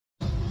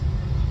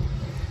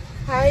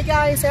Hi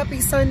guys, happy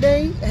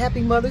Sunday,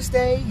 happy Mother's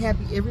Day,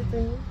 happy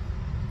everything.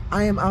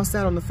 I am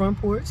outside on the front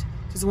porch.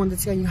 Just wanted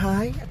to tell you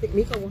hi. I think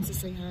Nico wants to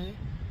say hi.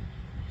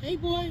 Hey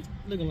boy,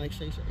 looking like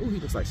Shay Shay. Ooh, he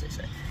looks like Shay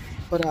Shay.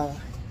 But I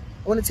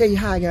want to tell you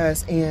hi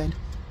guys, and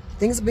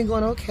things have been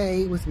going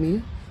okay with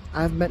me.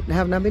 I have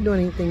not been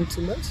doing anything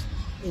too much,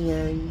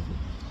 and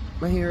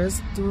my hair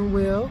is doing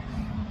well.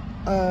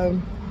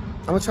 I'm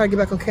gonna try to get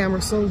back on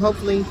camera soon,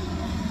 hopefully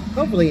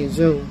in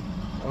June,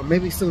 or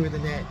maybe sooner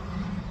than that,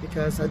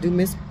 because I do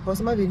miss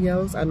posting my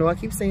videos. I know I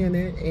keep saying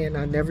that, and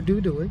I never do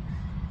it,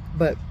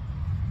 but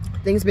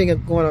things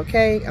been going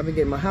okay. I've been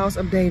getting my house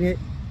updated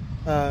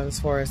as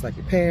far as like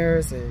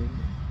repairs and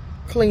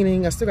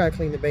cleaning. I still gotta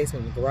clean the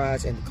basement, the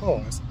garage, and the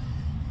cars,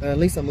 but at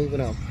least I'm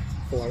moving on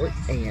forward.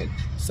 And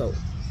so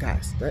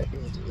guys, that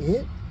is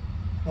it.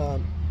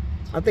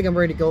 I think I'm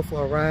ready to go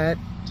for a ride.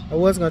 I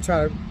was gonna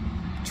try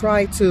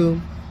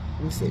to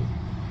let me see.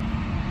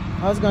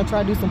 I was gonna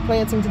try to do some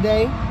planting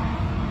today,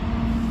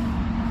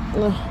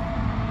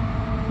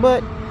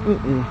 but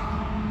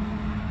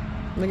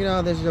look at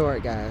all this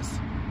yard, guys.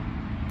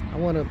 I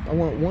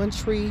want one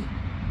tree.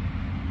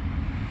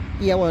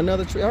 Yeah, I want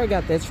another tree. I already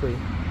got that tree.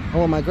 I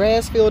want my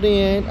grass filled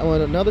in. I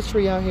want another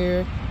tree out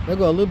here. There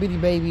go a little bitty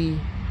baby.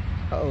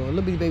 A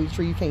little bitty baby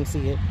tree. You can't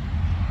see it.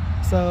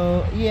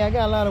 So yeah, I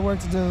got a lot of work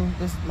to do.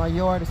 My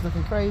yard is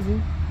looking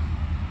crazy.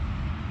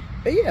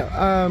 But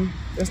yeah,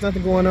 there's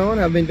nothing going on.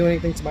 I haven't been doing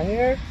anything to my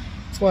hair.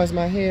 As far as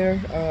my hair,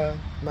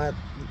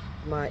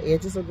 my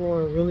edges are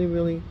growing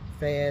really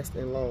fast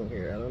and long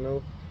here. I don't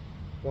know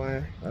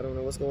why. I don't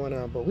know what's going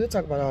on, but we'll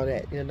talk about all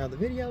that in another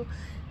video.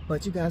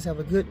 But you guys have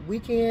a good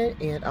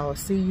weekend, and I'll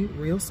see you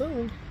real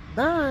soon.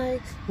 Bye.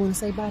 Want to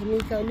say bye to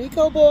Nico?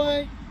 Nico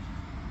boy,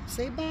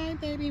 say bye,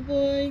 baby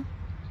boy.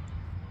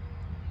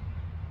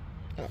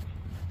 Oh,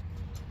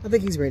 I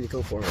think he's ready to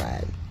go for a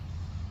ride.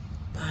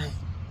 Bye.